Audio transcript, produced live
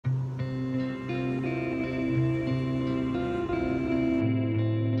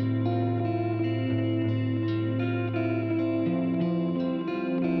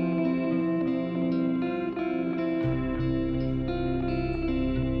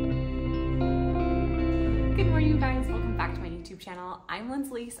Good morning, you guys. Welcome back to my YouTube channel. I'm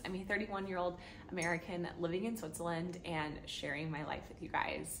Lindsay. I'm a 31-year-old American living in Switzerland and sharing my life with you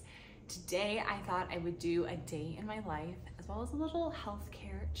guys. Today, I thought I would do a day in my life as well as a little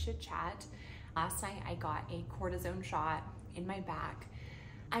healthcare chit chat. Last night, I got a cortisone shot in my back.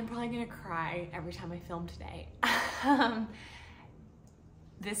 I'm probably gonna cry every time I film today. I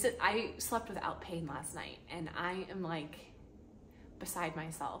slept without pain last night and I am like beside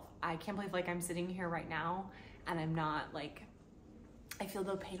myself. I can't believe like I'm sitting here right now and I'm not like, I feel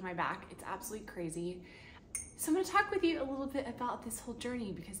no pain in my back. It's absolutely crazy. So I'm gonna talk with you a little bit about this whole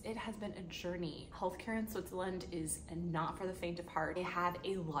journey because it has been a journey. Healthcare in Switzerland is not for the faint of heart. I have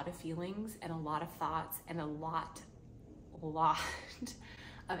a lot of feelings and a lot of thoughts and a lot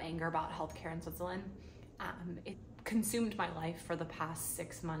of anger about healthcare in Switzerland. It consumed my life for the past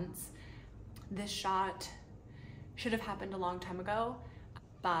 6 months. This shot should have happened a long time ago,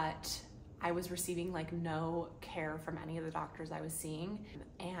 but I was receiving like no care from any of the doctors I was seeing,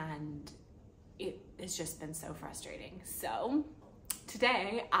 and it has just been so frustrating. So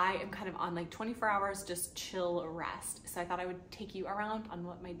today I am kind of on like 24 hours just chill rest. So I thought I would take you around on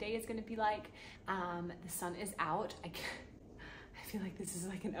what my day is gonna be like. The sun is out. I feel like this is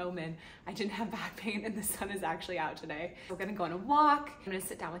like an omen. I didn't have back pain and the sun is actually out today. We're gonna go on a walk. I'm gonna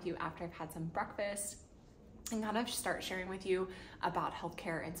sit down with you after I've had some breakfast and kind of start sharing with you about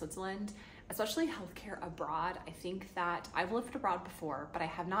healthcare in Switzerland, especially healthcare abroad. I think that I've lived abroad before, but I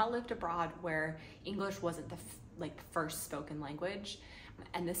have not lived abroad where English wasn't the first spoken language.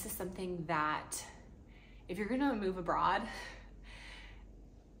 And this is something that if you're gonna move abroad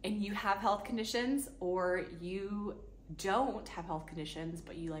and you have health conditions, or you don't have health conditions,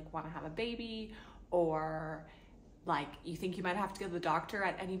 but you like wanna have a baby, or like you think you might have to go to the doctor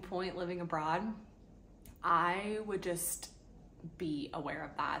at any point living abroad, I would just be aware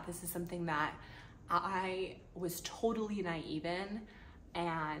of that. This is something that I was totally naive in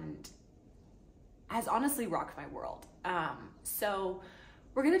and has honestly rocked my world. So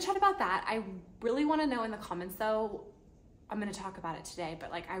we're gonna chat about that. I really wanna know in the comments though, I'm gonna talk about it today, but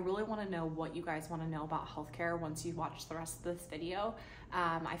like I really wanna know what you guys wanna know about healthcare once you watch the rest of this video.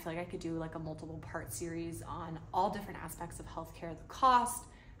 I feel like I could do like a multiple part series on all different aspects of healthcare, the cost,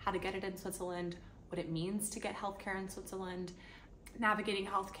 how to get it in Switzerland, what it means to get healthcare in Switzerland, navigating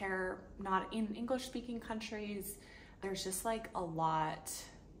healthcare not in English speaking countries. There's just like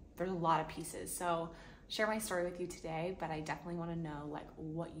there's a lot of pieces. So share my story with you today, but I definitely want to know like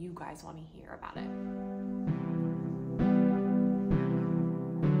what you guys want to hear about it.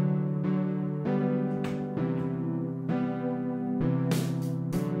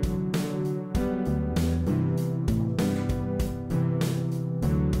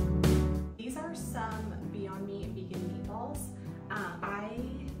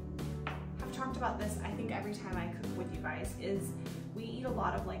 About this, I think every time I cook with you guys, is we eat a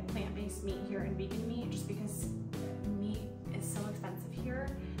lot of like plant-based meat here and vegan meat just because meat is so expensive here.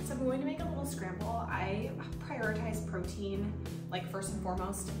 So I'm going to make a little scramble. I prioritize protein, like first and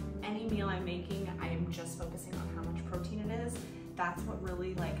foremost. Any meal I'm making, I am just focusing on how much protein it is. That's what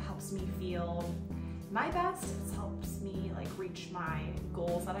really like helps me feel my best. It helps me like reach my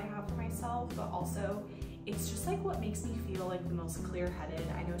goals that I have for myself, but also it's just like what makes me feel like the most clear-headed.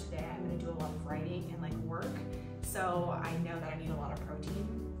 I know today I'm gonna do a lot of writing and like work, so I know that I need a lot of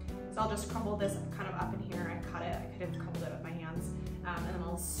protein. So I'll just crumble this kind of up in here. I cut it, I could have crumbled it with my hands, and then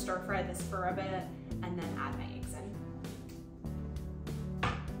I'll stir fry this for a bit and then add my eggs in.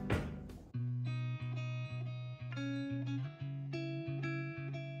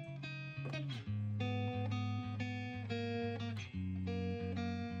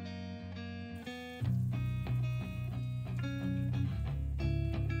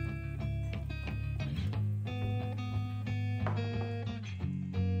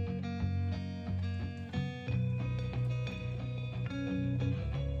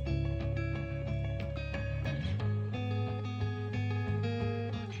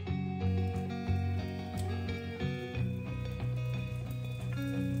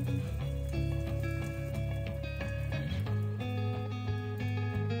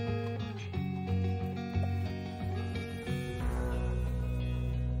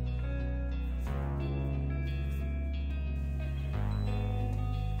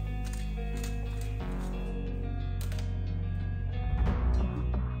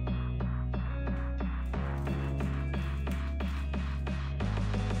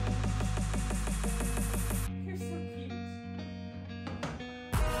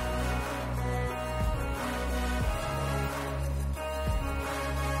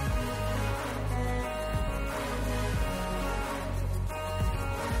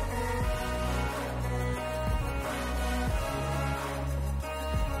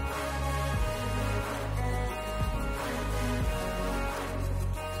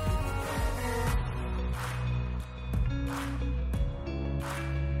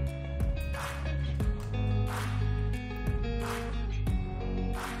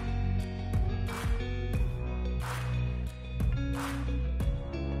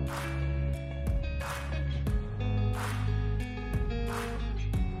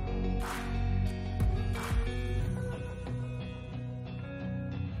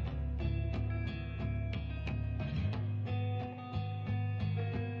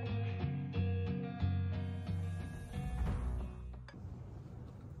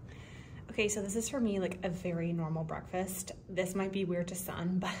 Okay, so this is for me like a very normal breakfast. This might be weird to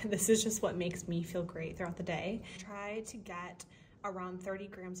some, but this is just what makes me feel great throughout the day. Try to get around 30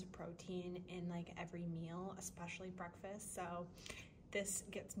 grams of protein in like every meal, especially breakfast. So this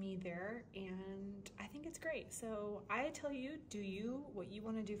gets me there and I think it's great. So I tell you, do you what you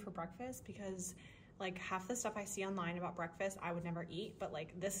want to do for breakfast, because like half the stuff I see online about breakfast I would never eat, but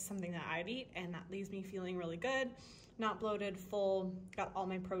like this is something that I'd eat and that leaves me feeling really good, not bloated, full, got all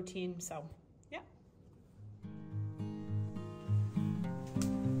my protein. So yeah.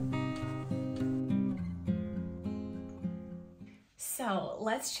 So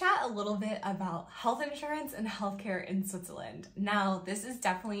let's chat a little bit about health insurance and healthcare in Switzerland. Now, this is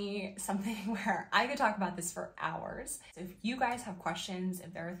definitely something where I could talk about this for hours. So if you guys have questions,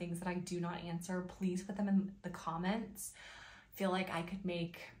 if there are things that I do not answer, please put them in the comments. I feel like I could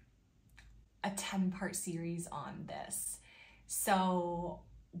make a 10-part series on this. So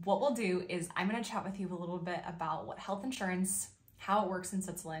what we'll do is I'm going to chat with you a little bit about what health insurance, how it works in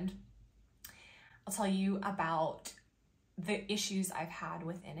Switzerland. I'll tell you about the issues I've had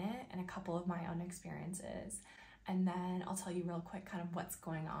within it and a couple of my own experiences. And then I'll tell you real quick kind of what's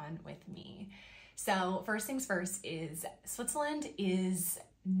going on with me. So first things first is Switzerland is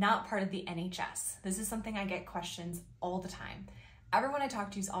not part of the NHS. This is something I get questions all the time. Everyone I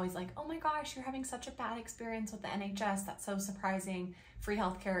talk to is always like, oh my gosh, you're having such a bad experience with the NHS. That's so surprising. Free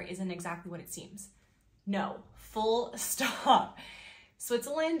healthcare isn't exactly what it seems. No, full stop.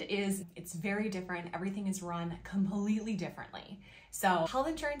 Switzerland it's very different. Everything is run completely differently. So health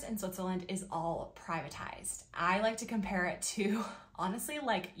insurance in Switzerland is all privatized. I like to compare it to, honestly,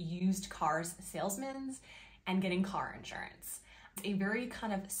 like used cars salesmen and getting car insurance. It's a very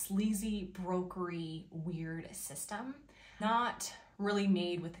kind of sleazy, brokery, weird system, not really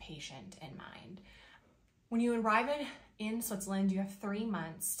made with the patient in mind. When you arrive in Switzerland, you have 3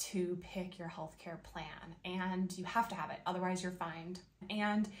 months to pick your healthcare plan and you have to have it, otherwise you're fined.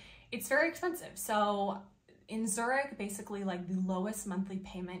 And it's very expensive. So in Zurich, basically like the lowest monthly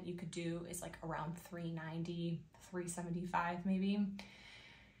payment you could do is like around $390, $375 maybe.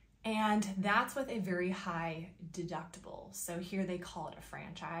 And that's with a very high deductible. So here they call it a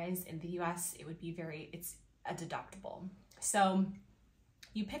franchise. In the US, it would be it's a deductible. So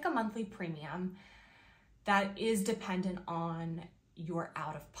you pick a monthly premium that is dependent on your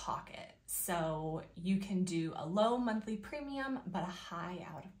out of pocket. So you can do a low monthly premium, but a high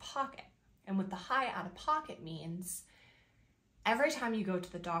out of pocket. And what the high out of pocket means, every time you go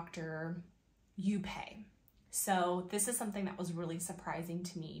to the doctor, you pay. So this is something that was really surprising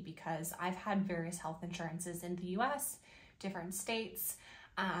to me because I've had various health insurances in the US, different states,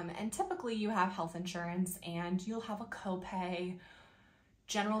 and typically you have health insurance and you'll have a copay.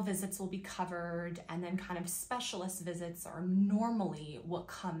 General visits will be covered, and then kind of specialist visits are normally what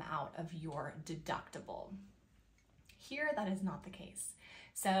come out of your deductible. Here, that is not the case.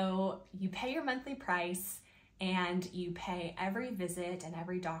 So you pay your monthly price and you pay every visit and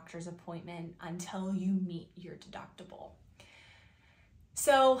every doctor's appointment until you meet your deductible.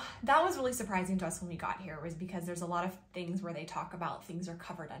 So that was really surprising to us when we got here, was because there's a lot of things where they talk about things are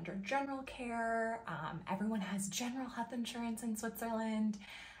covered under general care. Everyone has general health insurance in Switzerland.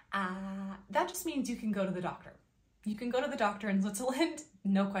 That just means you can go to the doctor. You can go to the doctor in Switzerland,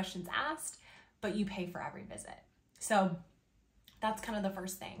 no questions asked, but you pay for every visit. So that's kind of the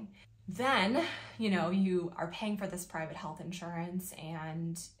first thing. Then, you are paying for this private health insurance,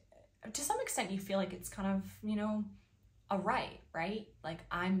 and to some extent you feel like it's kind of, a right? Like,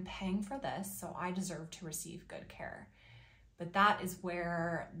 I'm paying for this, so I deserve to receive good care. But that is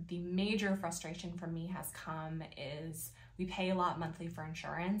where the major frustration for me has come, is we pay a lot monthly for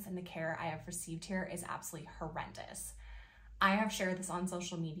insurance, and the care I have received here is absolutely horrendous. I have shared this on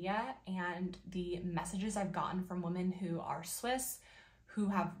social media, and the messages I've gotten from women who are Swiss, who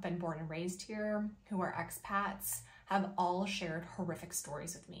have been born and raised here, who are expats, have all shared horrific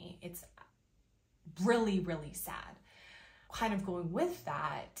stories with me. It's really, really sad. Kind of going with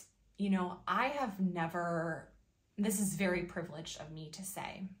that, I have never, this is very privileged of me to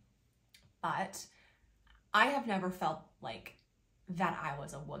say, but I have never felt like that I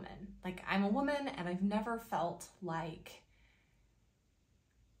was a woman. Like, I'm a woman, and I've never felt like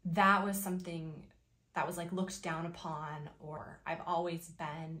that was something that was like looked down upon, or I've always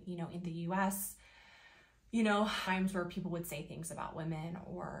been, in the US, times where people would say things about women,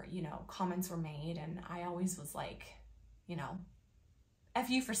 or, comments were made, and I always was like, F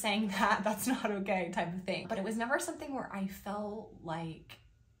you for saying that, that's not okay type of thing. But it was never something where I felt like,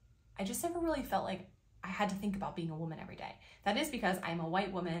 I just never really felt like I had to think about being a woman every day. That is because I'm a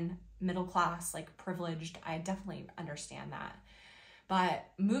white woman, middle class, like privileged. I definitely understand that. But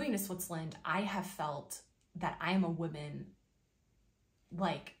moving to Switzerland, I have felt that I am a woman,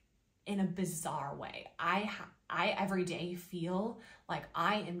 like, in a bizarre way. I every day feel like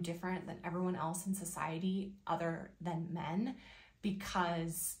I am different than everyone else in society other than men,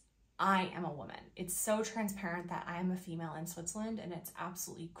 because I am a woman. It's so transparent that I am a female in Switzerland, and it's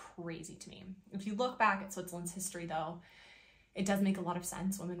absolutely crazy to me. If you look back at Switzerland's history, though, it does make a lot of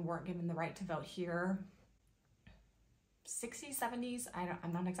sense. Women weren't given the right to vote here. 60s, 70s,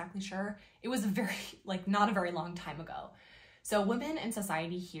 I'm not exactly sure. It was not a very long time ago. So women in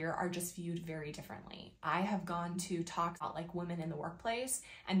society here are just viewed very differently. I have gone to talk about like women in the workplace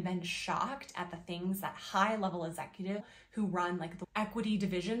and been shocked at the things that high level executives who run like the equity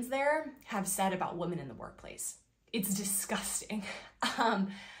divisions there have said about women in the workplace. It's disgusting. I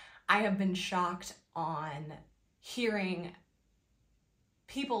have been shocked on hearing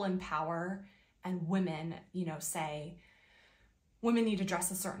people in power and women, say, women need to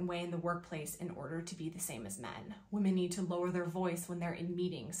dress a certain way in the workplace in order to be the same as men. Women need to lower their voice when they're in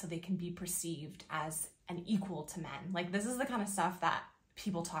meetings so they can be perceived as an equal to men. Like, this is the kind of stuff that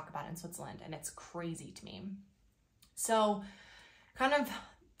people talk about in Switzerland, and it's crazy to me. So kind of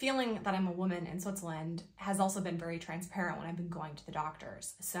feeling that I'm a woman in Switzerland has also been very transparent when I've been going to the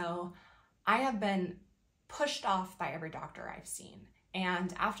doctors. So I have been pushed off by every doctor I've seen.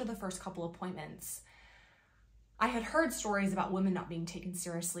 And after the first couple appointments, I had heard stories about women not being taken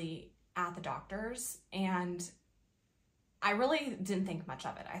seriously at the doctors, and I really didn't think much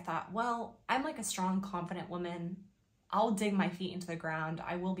of it. I thought, well, I'm like a strong, confident woman. I'll dig my feet into the ground.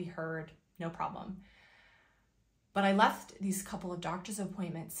 I will be heard, no problem. But I left these couple of doctor's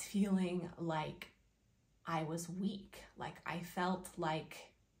appointments feeling like I was weak. Like I felt like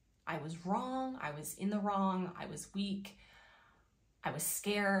I was wrong. I was in the wrong. I was weak. I was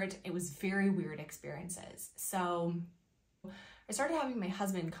scared. It was very weird experiences. So I started having my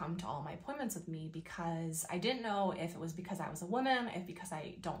husband come to all my appointments with me because I didn't know if it was because I was a woman, if because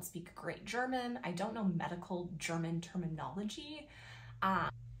I don't speak great German. I don't know medical German terminology.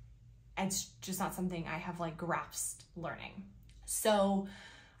 It's just not something I have like grasped learning. So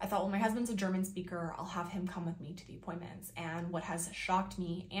I thought, well, my husband's a German speaker. I'll have him come with me to the appointments. And what has shocked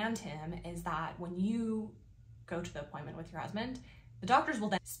me and him is that when you go to the appointment with your husband, the doctors will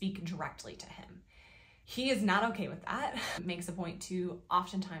then speak directly to him. He is not okay with that. Makes a point to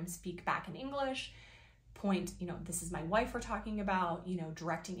oftentimes speak back in English, point, this is my wife we're talking about,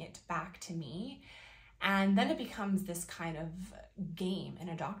 directing it back to me. And then it becomes this kind of game in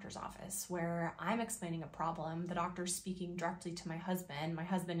a doctor's office where I'm explaining a problem, the doctor's speaking directly to my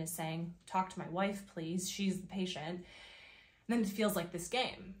husband is saying, talk to my wife, please, she's the patient. And then it feels like this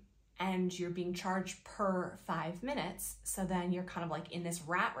game. And you're being charged per 5 minutes. So then you're kind of like in this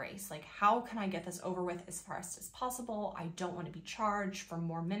rat race. Like, how can I get this over with as fast as possible? I don't want to be charged for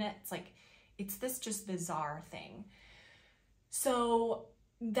more minutes. Like, it's this just bizarre thing. So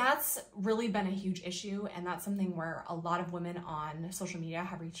that's really been a huge issue. And that's something where a lot of women on social media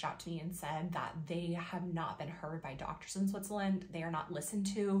have reached out to me and said that they have not been heard by doctors in Switzerland. They are not listened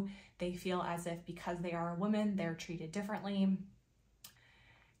to. They feel as if because they are a woman, they're treated differently.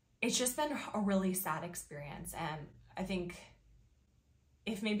 It's just been a really sad experience. And I think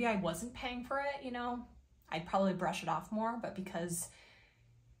if maybe I wasn't paying for it, I'd probably brush it off more. But because,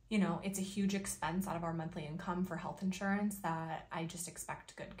 it's a huge expense out of our monthly income for health insurance, that I just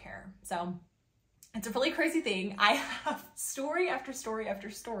expect good care. So it's a really crazy thing. I have story after story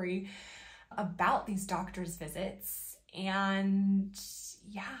after story about these doctor's visits. And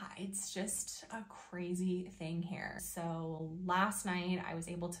yeah, it's just a crazy thing here. So last night I was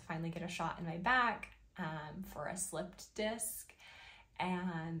able to finally get a shot in my back for a slipped disc,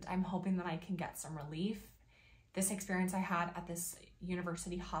 and I'm hoping that I can get some relief. This experience I had at this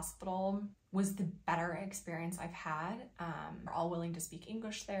university hospital was the better experience I've had. They're all willing to speak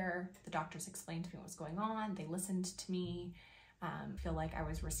English there. The doctors explained to me what was going on. They listened to me. Feel like I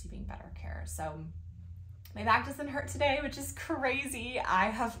was receiving better care. So my back doesn't hurt today, which is crazy. I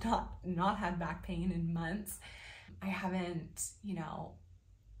have not had back pain in months. I haven't,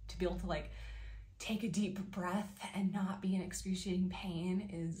 to be able to like take a deep breath and not be in excruciating pain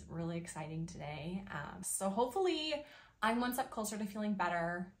is really exciting today. So hopefully I'm one step closer to feeling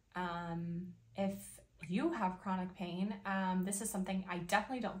better. If you have chronic pain, this is something I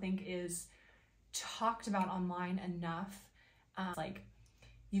definitely don't think is talked about online enough. Like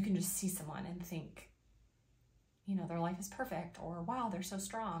you can just see someone and think, their life is perfect, or wow, they're so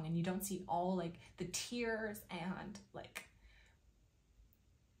strong, and you don't see all like the tears and like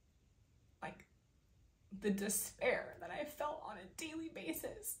the despair that I felt on a daily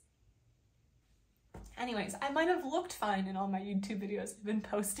basis. Anyways, I might have looked fine in all my YouTube videos I've been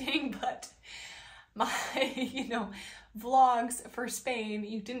posting, but my, vlogs for Spain,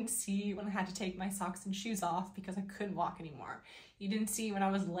 you didn't see when I had to take my socks and shoes off because I couldn't walk anymore. You didn't see when I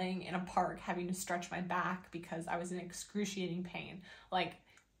was laying in a park having to stretch my back because I was in excruciating pain. Like,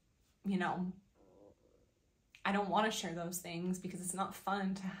 I don't want to share those things because it's not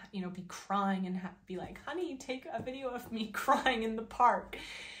fun to, be crying and be like, honey, take a video of me crying in the park.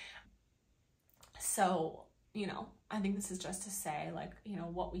 So, I think this is just to say, like,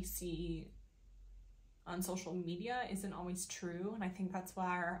 what we see on social media isn't always true. And I think that's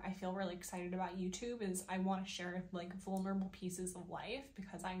why I feel really excited about YouTube, is I want to share like vulnerable pieces of life,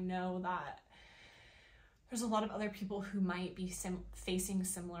 because I know that there's a lot of other people who might be facing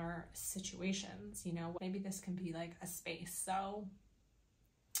similar situations, maybe this can be like a space. So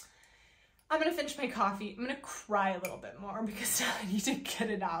I'm gonna finish my coffee. I'm gonna cry a little bit more because I need to get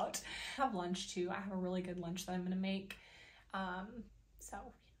it out. I have lunch too. I have a really good lunch that I'm gonna make.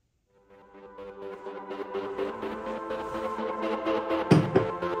 So.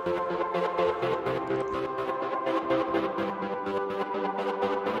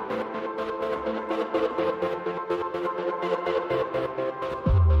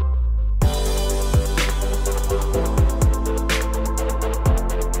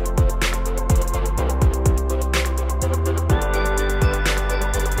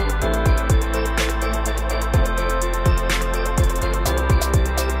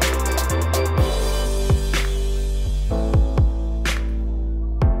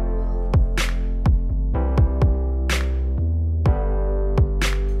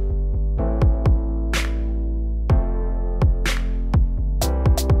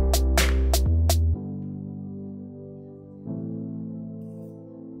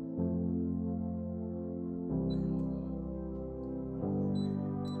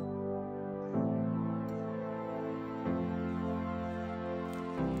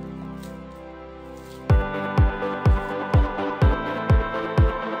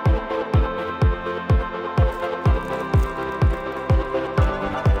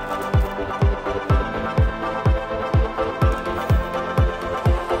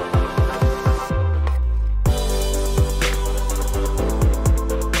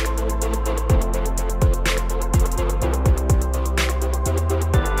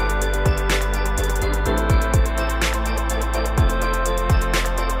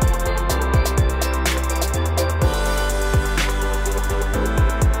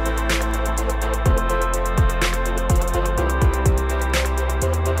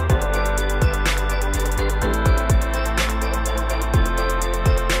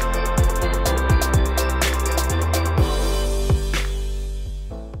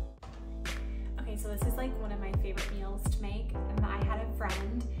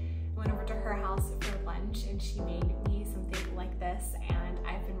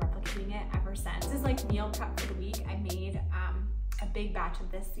 Meal prep for the week. I made a big batch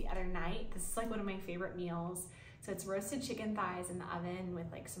of this the other night. This is like one of my favorite meals. So it's roasted chicken thighs in the oven with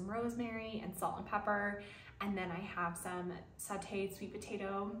like some rosemary and salt and pepper. And then I have some sauteed sweet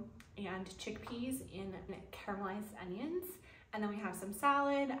potato and chickpeas in caramelized onions. And then we have some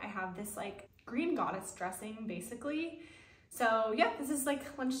salad. I have this like green goddess dressing basically. So yeah, this is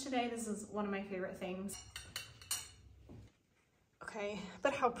like lunch today. This is one of my favorite things. Okay,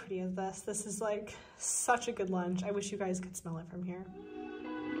 but how pretty is this? This is like such a good lunch. I wish you guys could smell it from here.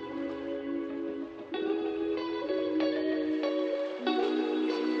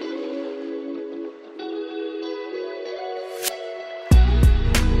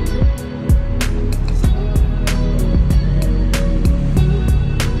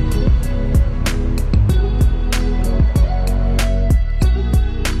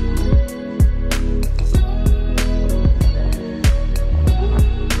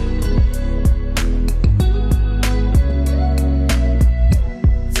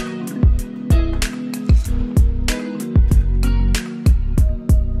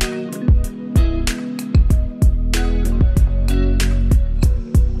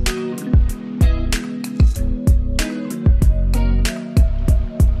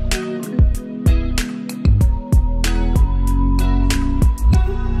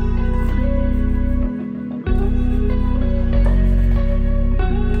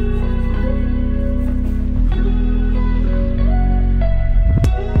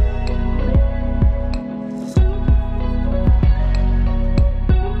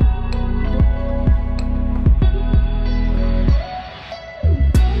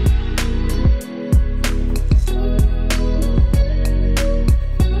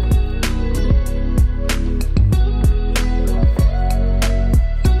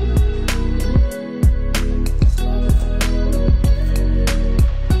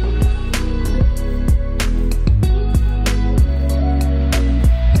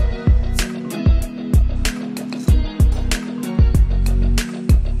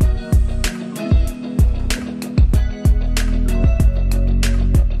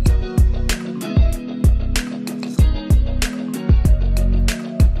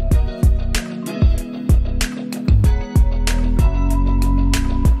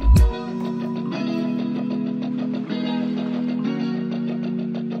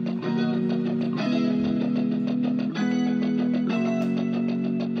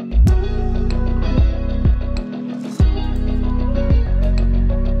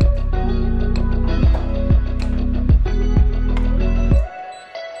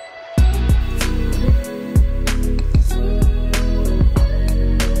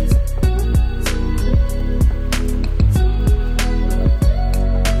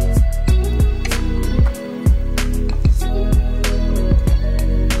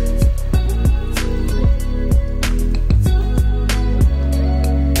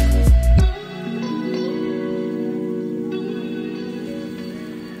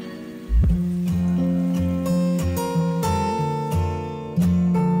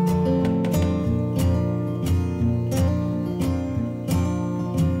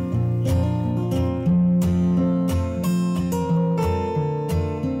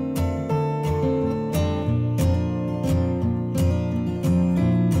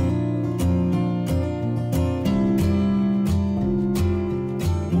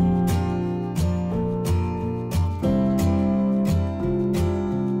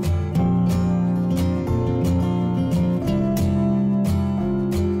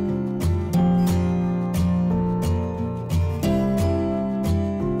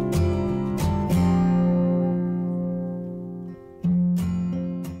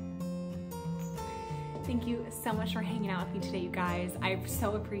 out with me today, you guys. I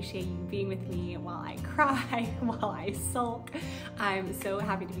so appreciate you being with me while I cry, while I sulk. I'm so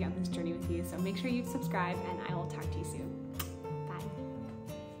happy to be on this journey with you. So make sure you subscribe, and I will talk to you soon.